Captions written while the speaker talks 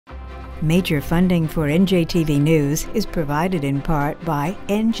Major funding for NJTV News is provided in part by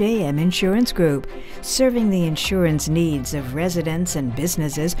NJM Insurance Group, serving the insurance needs of residents and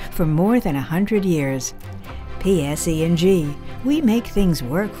businesses for more than 100 years. PSE&G, we make things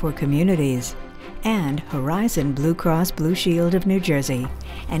work for communities. And Horizon Blue Cross Blue Shield of New Jersey,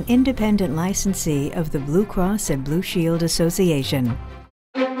 an independent licensee of the Blue Cross and Blue Shield Association.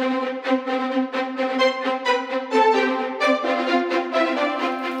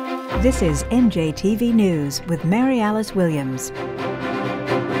 This is NJTV News with Mary Alice Williams.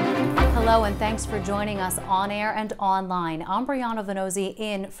 Hello and thanks for joining us on air and online. I'm Brianna Venozzi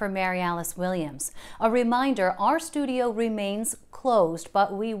in for Mary Alice Williams. A reminder, our studio remains closed,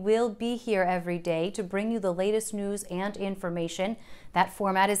 but we will be here every day to bring you the latest news and information. That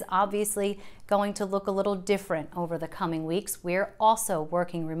format is obviously going to look a little different over the coming weeks. We're also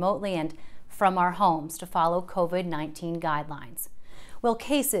working remotely and from our homes to follow COVID-19 guidelines. Well,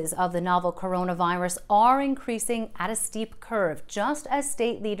 cases of the novel coronavirus are increasing at a steep curve, just as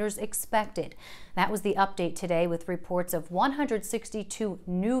state leaders expected. That was the update today, with reports of 162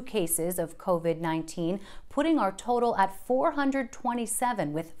 new cases of COVID-19, putting our total at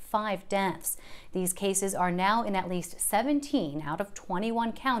 427 with 5 deaths. These cases are now in at least 17 out of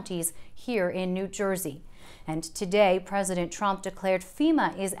 21 counties here in New Jersey. And today, President Trump declared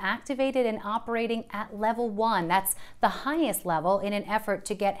FEMA is activated and operating at level 1. That's the highest level in an effort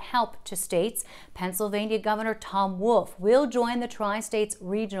to get help to states. Pennsylvania Governor Tom Wolf will join the Tri-States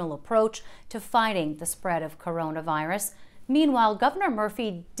regional approach to fighting the spread of coronavirus. Meanwhile, Governor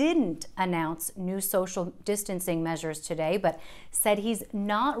Murphy didn't announce new social distancing measures today, but said he's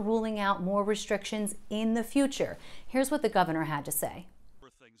not ruling out more restrictions in the future. Here's what the governor had to say.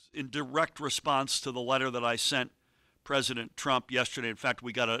 In direct response to the letter that I sent President Trump yesterday, in fact,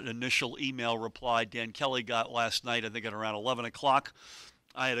 we got an initial email reply Dan Kelly got last night, I think at around 11 o'clock.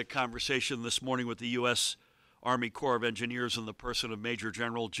 I had a conversation this morning with the U.S. Army Corps of Engineers in the person of Major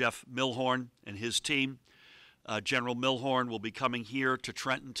General Jeff Milhorn and his team. General Milhorn will be coming here to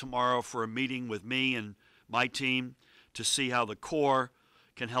Trenton tomorrow for a meeting with me and my team to see how the Corps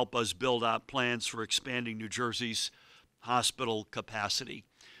can help us build out plans for expanding New Jersey's hospital capacity.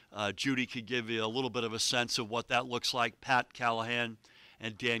 Judy could give you a little bit of a sense of what that looks like. Pat Callahan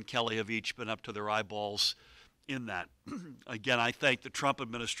and Dan Kelly have each been up to their eyeballs in that. Again, I thank the Trump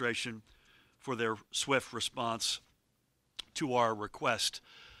administration for their swift response to our request.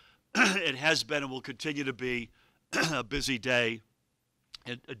 It has been and will continue to be a busy day.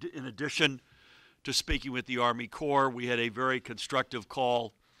 In addition to speaking with the Army Corps, we had a very constructive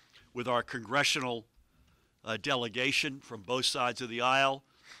call with our congressional delegation from both sides of the aisle.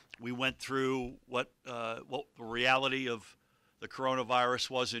 We went through what the reality of the coronavirus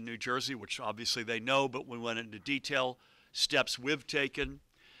was in New Jersey, which obviously they know, but we went into detail, steps we've taken,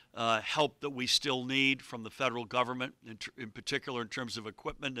 help that we still need from the federal government, in particular in terms of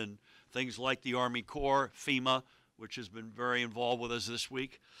equipment and things like the Army Corps, FEMA, which has been very involved with us this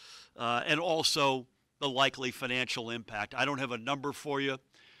week, and also the likely financial impact. I don't have a number for you,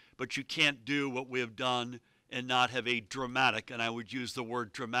 but you can't do what we have done and not have a dramatic, and I would use the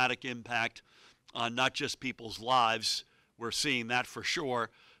word dramatic, impact on not just people's lives, we're seeing that for sure,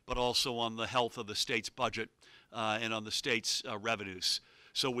 but also on the health of the state's budget and on the state's revenues.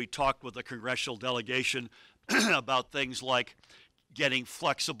 So we talked with the congressional delegation about things like getting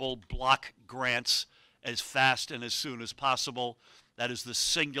flexible block grants as fast and as soon as possible. That is the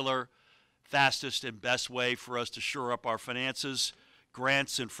singular, fastest and best way for us to shore up our finances.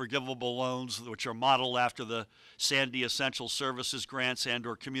 Grants and forgivable loans, which are modeled after the Sandy Essential Services grants and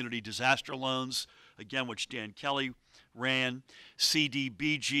or community disaster loans, again, which Dan Kelly ran,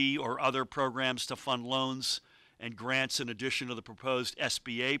 CDBG or other programs to fund loans and grants in addition to the proposed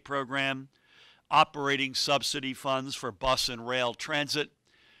SBA program, operating subsidy funds for bus and rail transit.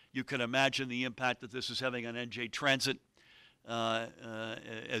 You can imagine the impact that this is having on NJ Transit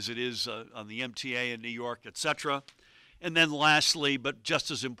as it is on the MTA in New York, etc. And then lastly, but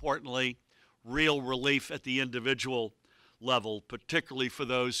just as importantly, real relief at the individual level, particularly for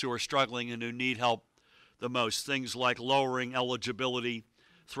those who are struggling and who need help the most. Things like lowering eligibility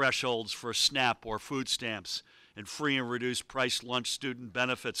thresholds for SNAP or food stamps and free and reduced price lunch student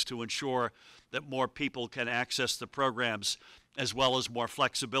benefits to ensure that more people can access the programs, as well as more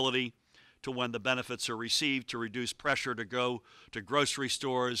flexibility to when the benefits are received to reduce pressure to go to grocery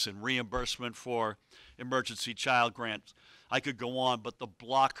stores and reimbursement for emergency child grants. I could go on, but the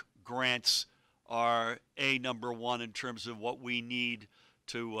block grants are number one in terms of what we need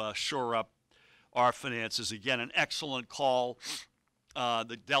to shore up our finances. Again, an excellent call.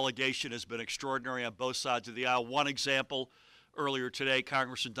 The delegation has been extraordinary on both sides of the aisle. One example, earlier today,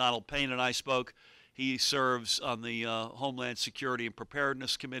 Congressman Donald Payne and I spoke. He serves on the Homeland Security and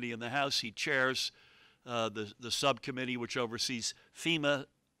Preparedness Committee in the House. He chairs the subcommittee which oversees FEMA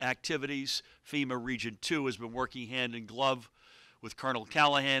activities. FEMA Region 2 has been working hand in glove with Colonel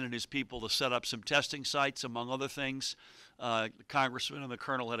Callahan and his people to set up some testing sites, among other things. The Congressman and the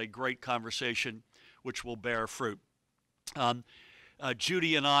Colonel had a great conversation which will bear fruit.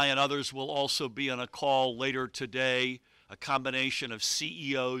 Judy and I and others will also be on a call later today, a combination of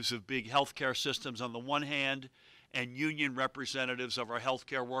CEOs of big healthcare systems on the one hand and union representatives of our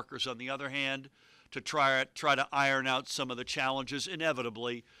healthcare workers on the other hand, to try to iron out some of the challenges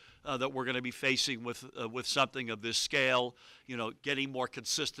inevitably that we're going to be facing with something of this scale. You know, getting more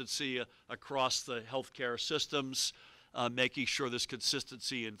consistency across the healthcare systems, making sure there's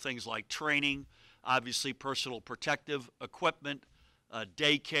consistency in things like training, obviously personal protective equipment,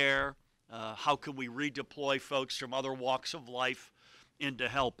 daycare, how can we redeploy folks from other walks of life into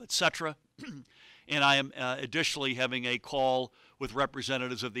help, etc. And I am additionally having a call with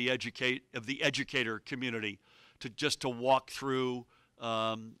representatives of the educator community to walk through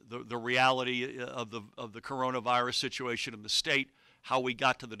the reality of the coronavirus situation in the state, how we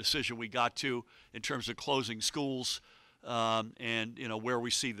got to the decision we got to in terms of closing schools, and where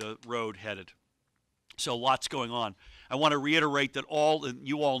we see the road headed. So lots going on. I want to reiterate that and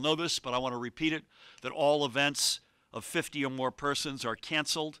you all know this, but I want to repeat it, that all events of 50 or more persons are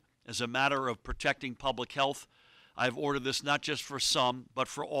canceled as a matter of protecting public health. I've ordered this not just for some, but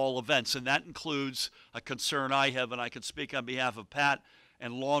for all events, and that includes a concern I have, and I can speak on behalf of Pat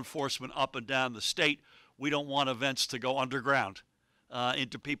and law enforcement up and down the state. We don't want events to go underground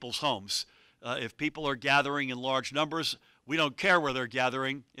into people's homes. If people are gathering in large numbers, we don't care where they're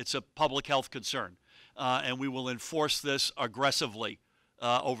gathering. It's a public health concern. And we will enforce this aggressively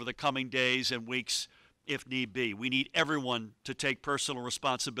over the coming days and weeks if need be. We need everyone to take personal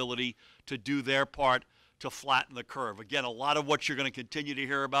responsibility to do their part to flatten the curve. Again, a lot of what you're going to continue to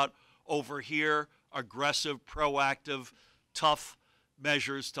hear about over here, aggressive, proactive, tough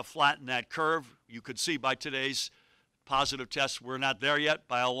measures to flatten that curve. You could see by today's positive tests, we're not there yet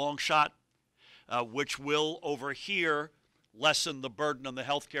by a long shot, which will over here lessen the burden on the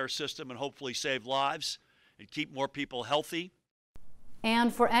healthcare system and hopefully save lives and keep more people healthy.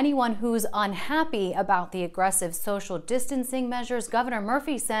 And for anyone who's unhappy about the aggressive social distancing measures, Governor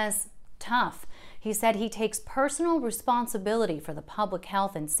Murphy says tough. He said he takes personal responsibility for the public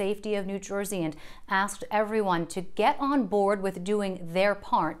health and safety of New Jersey and asked everyone to get on board with doing their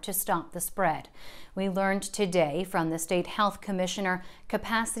part to stop the spread. We learned today from the state health commissioner,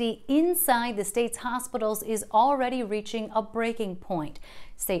 capacity inside the state's hospitals is already reaching a breaking point.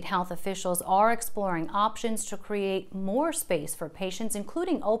 State health officials are exploring options to create more space for patients,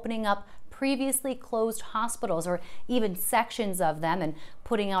 including opening up previously closed hospitals or even sections of them, and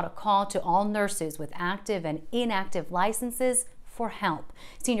putting out a call to all nurses with active and inactive licenses for help.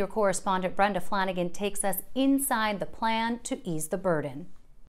 Senior correspondent Brenda Flanagan takes us inside the plan to ease the burden.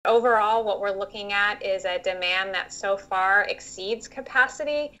 Overall, what we're looking at is a demand that so far exceeds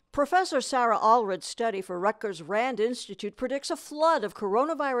capacity. Professor Sarah Allred's study for Rutgers Rand Institute predicts a flood of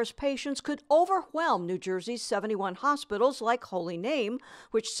coronavirus patients could overwhelm New Jersey's 71 hospitals like Holy Name,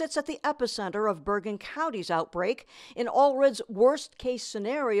 which sits at the epicenter of Bergen County's outbreak. In Allred's worst-case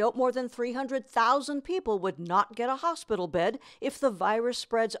scenario, more than 300,000 people would not get a hospital bed if the virus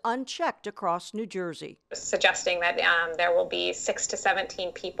spreads unchecked across New Jersey. Suggesting that there will be 6 to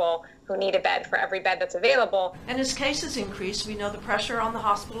 17 people who need a bed for every bed that's available. And as cases increase, we know the pressure on the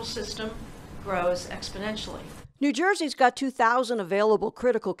hospital system grows exponentially. New Jersey's got 2,000 available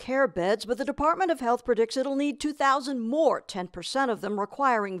critical care beds, but the Department of Health predicts it'll need 2,000 more, 10% of them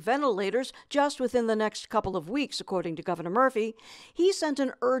requiring ventilators just within the next couple of weeks, according to Governor Murphy. He sent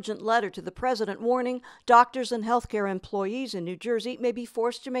an urgent letter to the president warning doctors and healthcare employees in New Jersey may be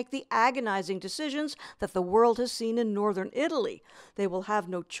forced to make the agonizing decisions that the world has seen in northern Italy. They will have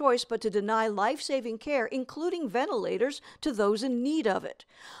no choice but to deny life-saving care, including ventilators, to those in need of it.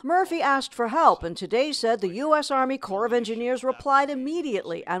 Murphy asked for help, and today said the U.S. Army Corps of Engineers replied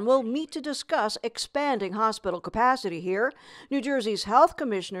immediately and will meet to discuss expanding hospital capacity here. New Jersey's health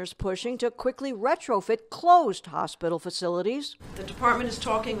commissioners pushing to quickly retrofit closed hospital facilities. The department is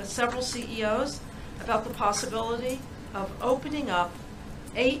talking with several CEOs about the possibility of opening up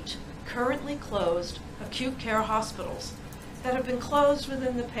 8 currently closed acute care hospitals that have been closed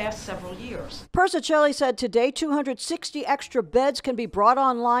within the past several years. Persicelli said today 260 extra beds can be brought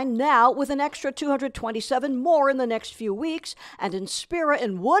online now, with an extra 227 more in the next few weeks, and Inspira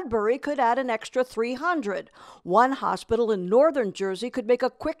in Woodbury could add an extra 300. One hospital in northern Jersey could make a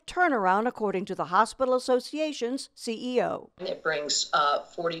quick turnaround, according to the Hospital Association's CEO. It brings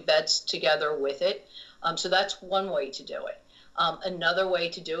 40 beds together with it, so that's one way to do it. Another way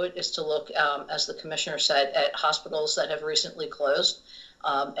to do it is to look, as the commissioner said, at hospitals that have recently closed,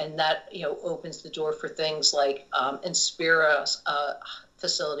 and that opens the door for things like Inspira's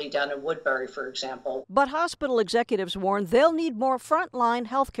facility down in Woodbury, for example. But hospital executives warn they'll need more frontline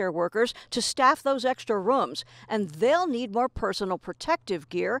healthcare workers to staff those extra rooms, and they'll need more personal protective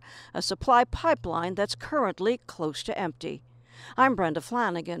gear, a supply pipeline that's currently close to empty. I'm Brenda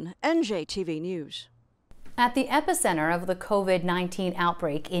Flanagan, NJTV News. At the epicenter of the COVID-19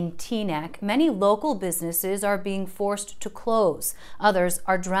 outbreak in Teaneck, many local businesses are being forced to close. Others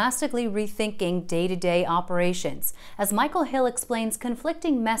are drastically rethinking day-to-day operations. As Michael Hill explains,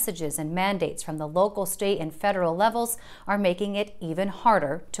 conflicting messages and mandates from the local, state, and federal levels are making it even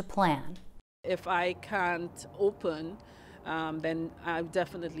harder to plan. If I can't open, then I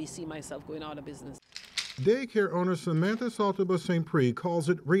definitely see myself going out of business. Daycare owner Samantha Saltuba St. Prix calls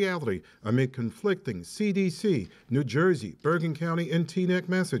it reality amid conflicting CDC, New Jersey, Bergen County, and Teaneck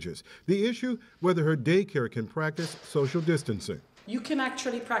messages. The issue, whether her daycare can practice social distancing. You can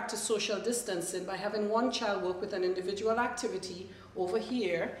actually practice social distancing by having one child work with an individual activity over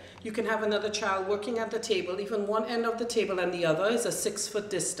here. You can have another child working at the table, even one end of the table and the other is a 6-foot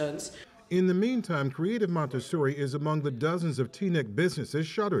distance. In the meantime, Creative Montessori is among the dozens of Teaneck businesses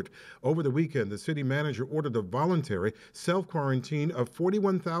shuttered. Over the weekend, the city manager ordered a voluntary self-quarantine of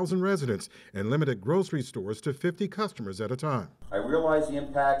 41,000 residents and limited grocery stores to 50 customers at a time. I realize the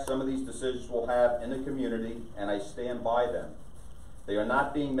impact some of these decisions will have in the community, and I stand by them. They are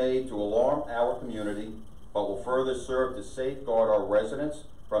not being made to alarm our community, but will further serve to safeguard our residents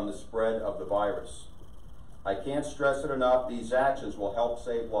from the spread of the virus. I can't stress it enough, these actions will help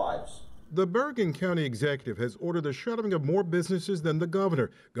save lives. The Bergen County executive has ordered the shuttering of more businesses than the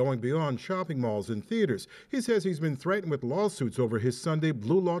governor, going beyond shopping malls and theaters. He says he's been threatened with lawsuits over his Sunday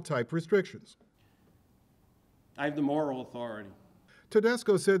blue law type restrictions. I have the moral authority.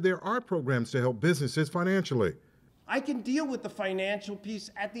 Tedesco said there are programs to help businesses financially. I can deal with the financial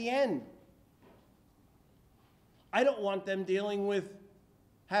piece at the end. I don't want them dealing with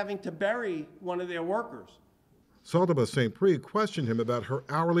having to bury one of their workers. Saltuba St. Prix questioned him about her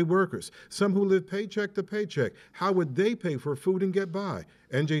hourly workers, some who live paycheck to paycheck. How would they pay for food and get by?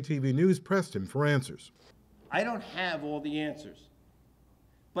 NJTV News pressed him for answers. I don't have all the answers.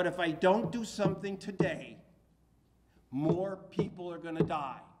 But if I don't do something today, more people are going to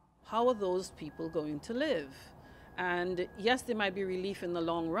die. How are those people going to live? And yes, there might be relief in the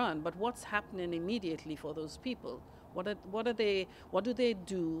long run, but what's happening immediately for those people? What do they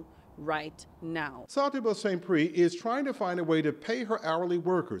do right now? Saltuba St. Prix is trying to find a way to pay her hourly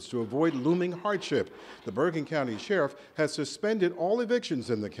workers to avoid looming hardship. The Bergen County Sheriff has suspended all evictions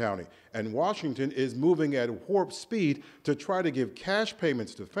in the county, and Washington is moving at warp speed to try to give cash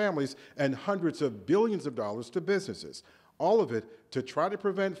payments to families and hundreds of billions of dollars to businesses. All of it to try to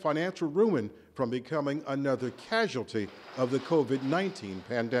prevent financial ruin from becoming another casualty of the COVID-19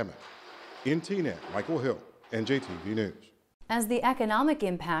 pandemic. In Teaneck, Michael Hill, NJTV News. As the economic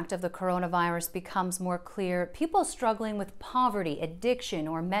impact of the coronavirus becomes more clear, people struggling with poverty, addiction,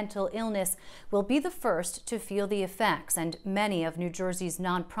 or mental illness will be the first to feel the effects, and many of New Jersey's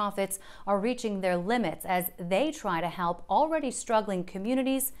nonprofits are reaching their limits as they try to help already struggling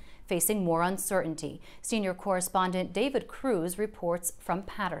communities facing more uncertainty. Senior correspondent David Cruz reports from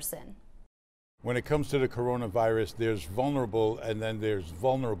Patterson. When it comes to the coronavirus, there's vulnerable and then there's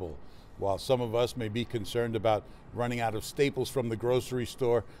vulnerable. While some of us may be concerned about running out of staples from the grocery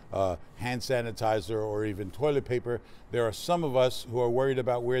store, hand sanitizer, or even toilet paper, there are some of us who are worried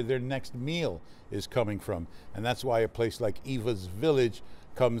about where their next meal is coming from. And that's why a place like Eva's Village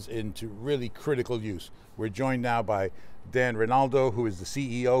comes into really critical use. We're joined now by Dan Rinaldo, who is the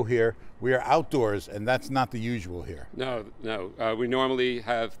CEO here. We are outdoors, and that's not the usual here. No. We normally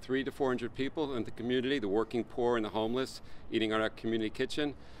have 300 to 400 people in the community, the working poor and the homeless, eating in our community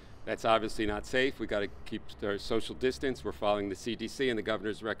kitchen. That's obviously not safe. We got to keep our social distance. We're following the CDC and the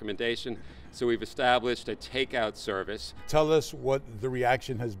governor's recommendation. So we've established a takeout service. Tell us what the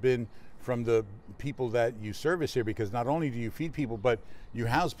reaction has been from the people that you service here, because not only do you feed people, but you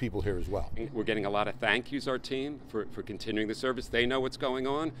house people here as well. We're getting a lot of thank yous, our team, for continuing the service. They know what's going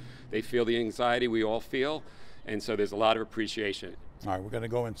on. They feel the anxiety we all feel. And so there's a lot of appreciation. All right, we're going to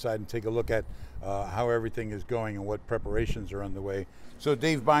go inside and take a look at how everything is going and what preparations are underway. So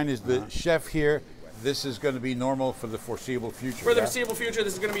Dave Bine is the chef here. This is going to be normal for the foreseeable future. For the foreseeable future,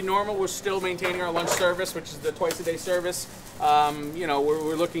 this is going to be normal. We're still maintaining our lunch service, which is the twice-a-day service. You know,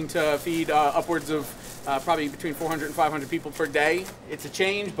 we're looking to feed upwards of probably between 400 and 500 people per day. It's a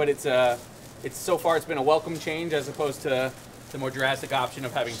change, but it's so far it's been a welcome change as opposed to the more drastic option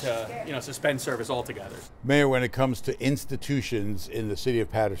of having to, you know, suspend service altogether. Mayor, when it comes to institutions in the city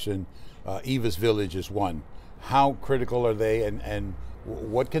of Paterson, Eva's Village is one. How critical are they, and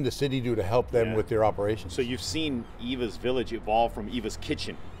what can the city do to help them with their operations? So you've seen Eva's Village evolve from Eva's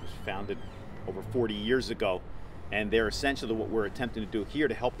Kitchen, which was founded over 40 years ago, and they're essentially what we're attempting to do here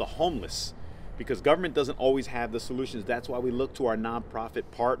to help the homeless, because government doesn't always have the solutions. That's why we look to our nonprofit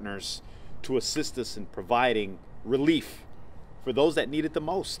partners to assist us in providing relief for those that need it the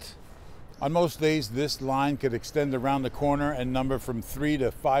most. On most days, this line could extend around the corner and number from 300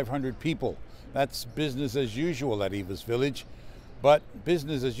 to 500 people. That's business as usual at Eva's Village. But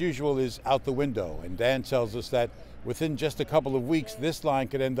business as usual is out the window, and Dan tells us that within just a couple of weeks, this line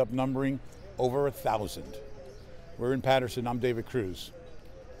could end up numbering over 1,000. We're in Paterson. I'm David Cruz,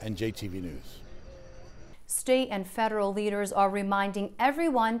 NJTV News. State and federal leaders are reminding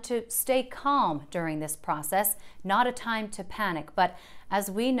everyone to stay calm during this process. Not a time to panic, but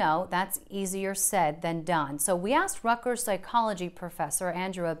as we know, that's easier said than done. So we asked Rutgers psychology professor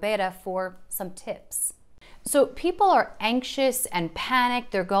Andrew Abeta for some tips. So people are anxious and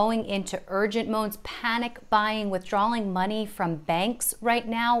panicked. They're going into urgent modes, panic buying, withdrawing money from banks right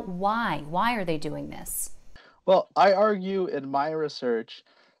now. Why? Why are they doing this? Well, I argue in my research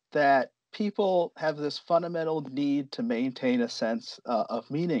that people have this fundamental need to maintain a sense of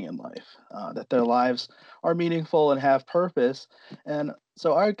meaning in life, that their lives are meaningful and have purpose. And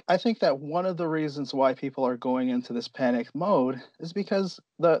so I think that one of the reasons why people are going into this panic mode is because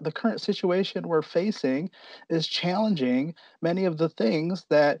the current situation we're facing is challenging many of the things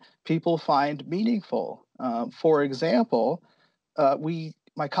that people find meaningful. For example,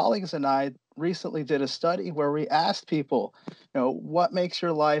 my colleagues and I recently did a study where we asked people, what makes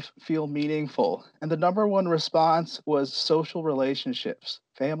your life feel meaningful? And the number one response was social relationships,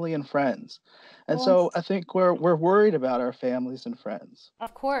 family and friends. And so I think we're worried about our families and friends.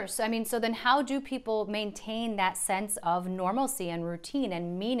 Of course. I mean, so then how do people maintain that sense of normalcy and routine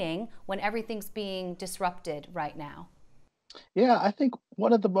and meaning when everything's being disrupted right now? Yeah, I think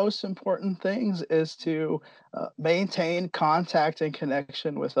one of the most important things is to maintain contact and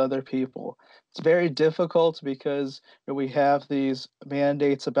connection with other people. It's very difficult because we have these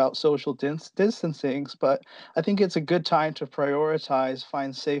mandates about social distancing, but I think it's a good time to prioritize,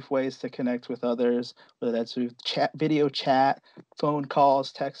 find safe ways to connect with others, whether that's through video chat, phone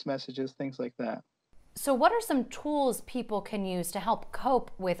calls, text messages, things like that. So what are some tools people can use to help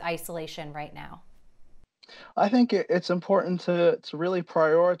cope with isolation right now? I think it's important to really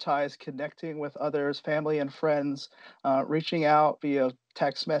prioritize connecting with others, family and friends, reaching out via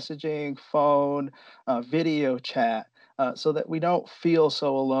text messaging, phone, video chat, so that we don't feel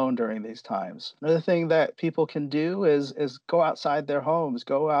so alone during these times. Another thing that people can do is go outside their homes,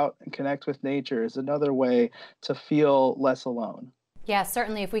 go out and connect with nature is another way to feel less alone. Yeah,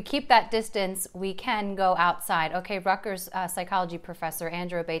 certainly. If we keep that distance, we can go outside. Okay, Rutgers psychology professor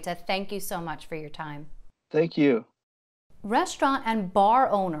Andrew Abeta, thank you so much for your time. Thank you. Restaurant and bar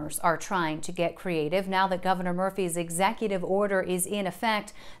owners are trying to get creative. Now that Governor Murphy's executive order is in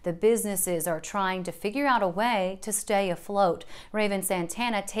effect, the businesses are trying to figure out a way to stay afloat. Raven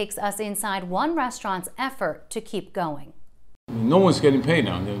Santana takes us inside one restaurant's effort to keep going. No one's getting paid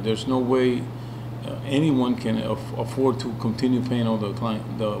now. There's no way anyone can afford to continue paying all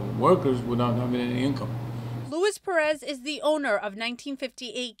the workers without having any income. Luis Perez is the owner of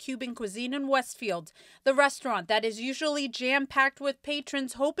 1958 Cuban Cuisine in Westfield. The restaurant that is usually jam-packed with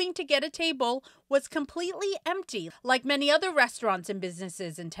patrons hoping to get a table was completely empty, like many other restaurants and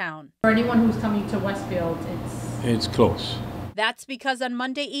businesses in town. For anyone who's coming to Westfield, it's close. That's because on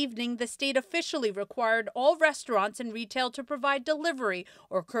Monday evening, the state officially required all restaurants and retail to provide delivery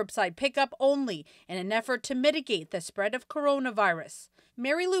or curbside pickup only in an effort to mitigate the spread of coronavirus.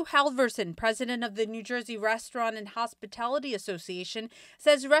 Mary Lou Halverson, president of the New Jersey Restaurant and Hospitality Association,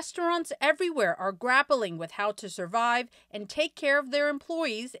 says restaurants everywhere are grappling with how to survive and take care of their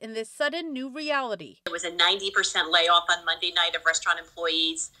employees in this sudden new reality. There was a 90% layoff on Monday night of restaurant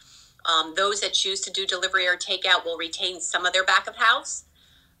employees. Those that choose to do delivery or takeout will retain some of their back of house.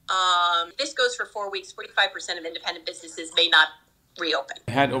 This goes for 4 weeks. 45% of independent businesses may not reopen.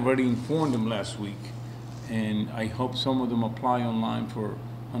 I had already informed them last week, and I hope some of them apply online for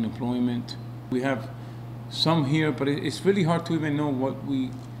unemployment. We have some here, but it's really hard to even know what we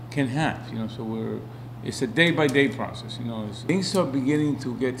can have, you know, so it's a day-by-day process, you know. Things are beginning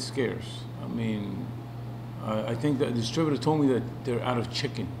to get scarce. I mean, I think that the distributor told me that they're out of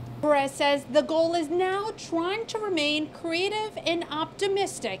chicken. Perez says the goal is now trying to remain creative and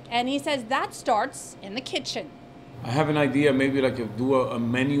optimistic, and he says that starts in the kitchen. I have an idea, maybe like do a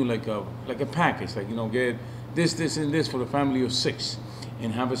menu, like a package, like, you know, get this, this, and this for the family of 6,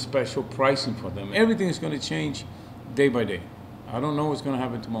 and have a special pricing for them. Everything is going to change day by day. I don't know what's going to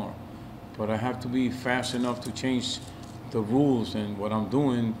happen tomorrow, but I have to be fast enough to change the rules and what I'm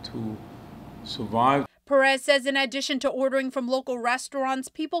doing to survive. Perez says in addition to ordering from local restaurants,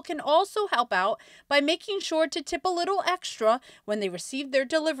 people can also help out by making sure to tip a little extra when they receive their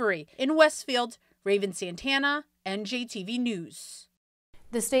delivery. In Westfield, Raven Santana, NJTV News.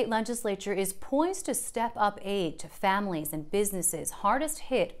 The state legislature is poised to step up aid to families and businesses hardest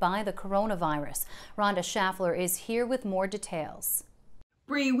hit by the coronavirus. Rhonda Schaffler is here with more details.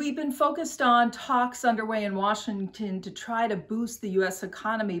 Bree, we've been focused on talks underway in Washington to try to boost the U.S.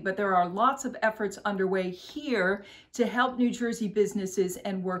 economy, but there are lots of efforts underway here to help New Jersey businesses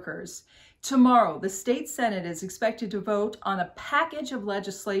and workers. Tomorrow, the state Senate is expected to vote on a package of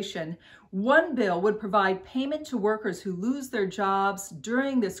legislation. One bill would provide payment to workers who lose their jobs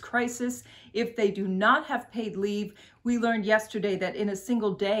during this crisis if they do not have paid leave. We learned yesterday that in a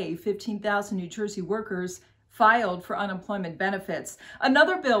single day, 15,000 New Jersey workers filed for unemployment benefits.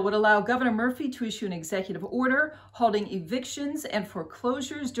 Another bill would allow Governor Murphy to issue an executive order holding evictions and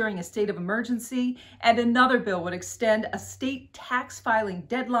foreclosures during a state of emergency. And another bill would extend a state tax filing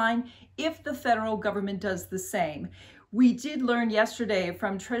deadline if the federal government does the same. We did learn yesterday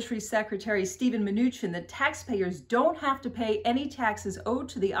from Treasury Secretary Steven Mnuchin that taxpayers don't have to pay any taxes owed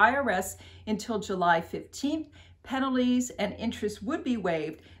to the IRS until July 15th. Penalties and interest would be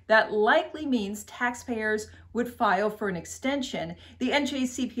waived. That likely means taxpayers would file for an extension. The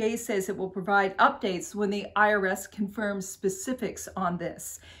NJCPA says it will provide updates when the IRS confirms specifics on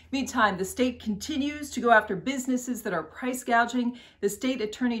this. Meantime, the state continues to go after businesses that are price gouging. The state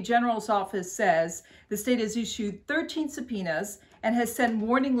attorney general's office says the state has issued 13 subpoenas and has sent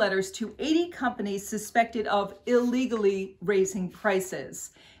warning letters to 80 companies suspected of illegally raising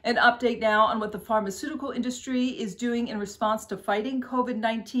prices. An update now on what the pharmaceutical industry is doing in response to fighting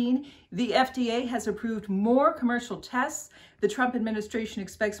COVID-19. The FDA has approved more commercial tests. The Trump administration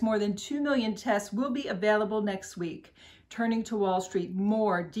expects more than 2 million tests will be available next week. Turning to Wall Street,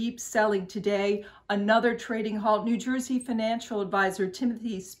 more deep selling today. Another trading halt. New Jersey financial advisor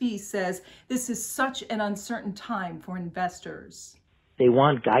Timothy Spees says this is such an uncertain time for investors. They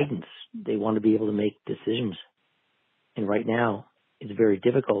want guidance. They want to be able to make decisions. And right now, it's very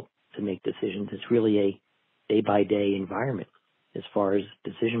difficult to make decisions. It's really a day-by-day environment as far as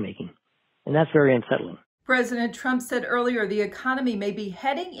decision-making. And that's very unsettling. President Trump said earlier the economy may be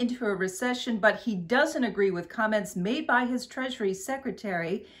heading into a recession, but he doesn't agree with comments made by his Treasury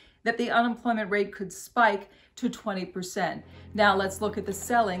Secretary that the unemployment rate could spike to 20%. Now let's look at the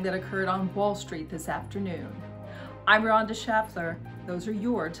selling that occurred on Wall Street this afternoon. I'm Rhonda Schaffler. Those are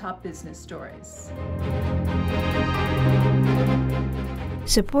your top business stories.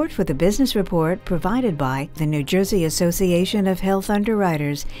 Support for the Business Report provided by the New Jersey Association of Health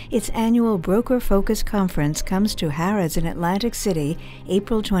Underwriters. Its annual Broker Focus Conference comes to Harrah's in Atlantic City,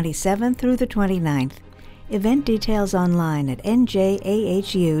 April 27th through the 29th. Event details online at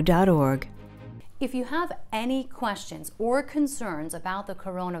njahu.org. If you have any questions or concerns about the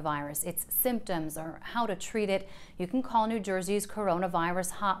coronavirus, its symptoms, or how to treat it, you can call New Jersey's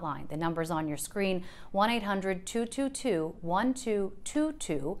coronavirus hotline. The number's on your screen,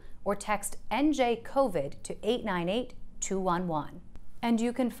 1-800-222-1222, or text NJ-COVID to 898-211. And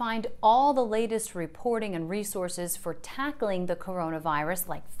you can find all the latest reporting and resources for tackling the coronavirus,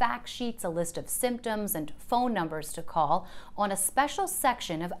 like fact sheets, a list of symptoms, and phone numbers to call, on a special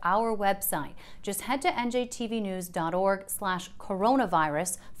section of our website. Just head to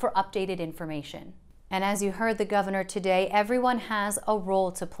njtv.news.org/coronavirus for updated information. And as you heard the governor today, everyone has a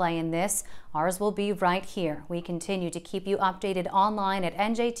role to play in this. Ours will be right here. We continue to keep you updated online at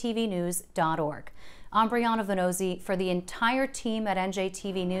njtvnews.org. I'm Brianna Venozzi. For the entire team at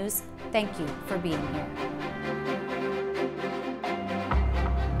NJTV News, thank you for being here.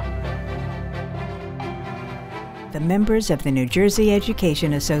 The members of the New Jersey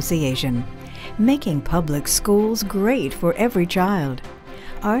Education Association, making public schools great for every child.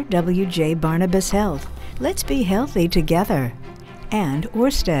 RWJ Barnabas Health, let's be healthy together. And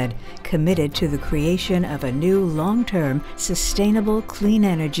Ørsted, committed to the creation of a new long-term, sustainable, clean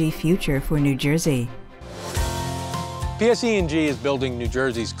energy future for New Jersey. PSE&G is building New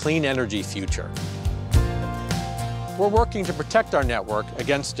Jersey's clean energy future. We're working to protect our network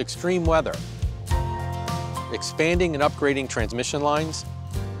against extreme weather, expanding and upgrading transmission lines,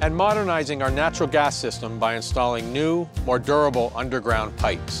 and modernizing our natural gas system by installing new, more durable underground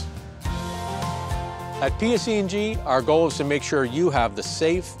pipes. At PSE&G, our goal is to make sure you have the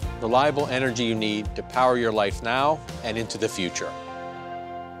safe, reliable energy you need to power your life now and into the future.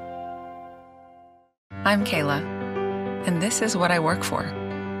 I'm Kayla, and this is what I work for.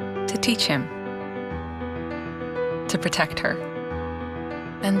 To teach him, to protect her,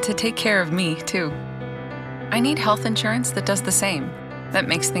 and to take care of me, too. I need health insurance that does the same, that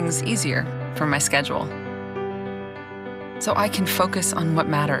makes things easier for my schedule, so I can focus on what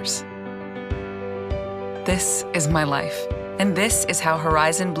matters. This is my life, and this is how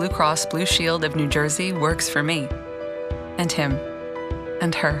Horizon Blue Cross Blue Shield of New Jersey works for me, and him,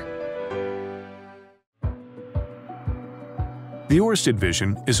 and her. The Ørsted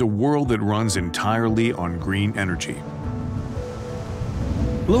vision is a world that runs entirely on green energy.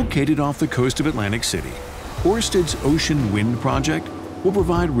 Located off the coast of Atlantic City, Ørsted's Ocean Wind project will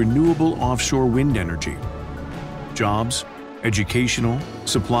provide renewable offshore wind energy, jobs, educational,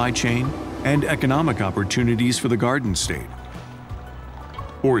 supply chain, and economic opportunities for the Garden State.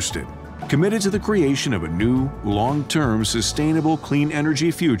 Ørsted, committed to the creation of a new, long-term, sustainable clean energy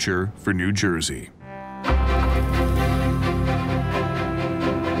future for New Jersey.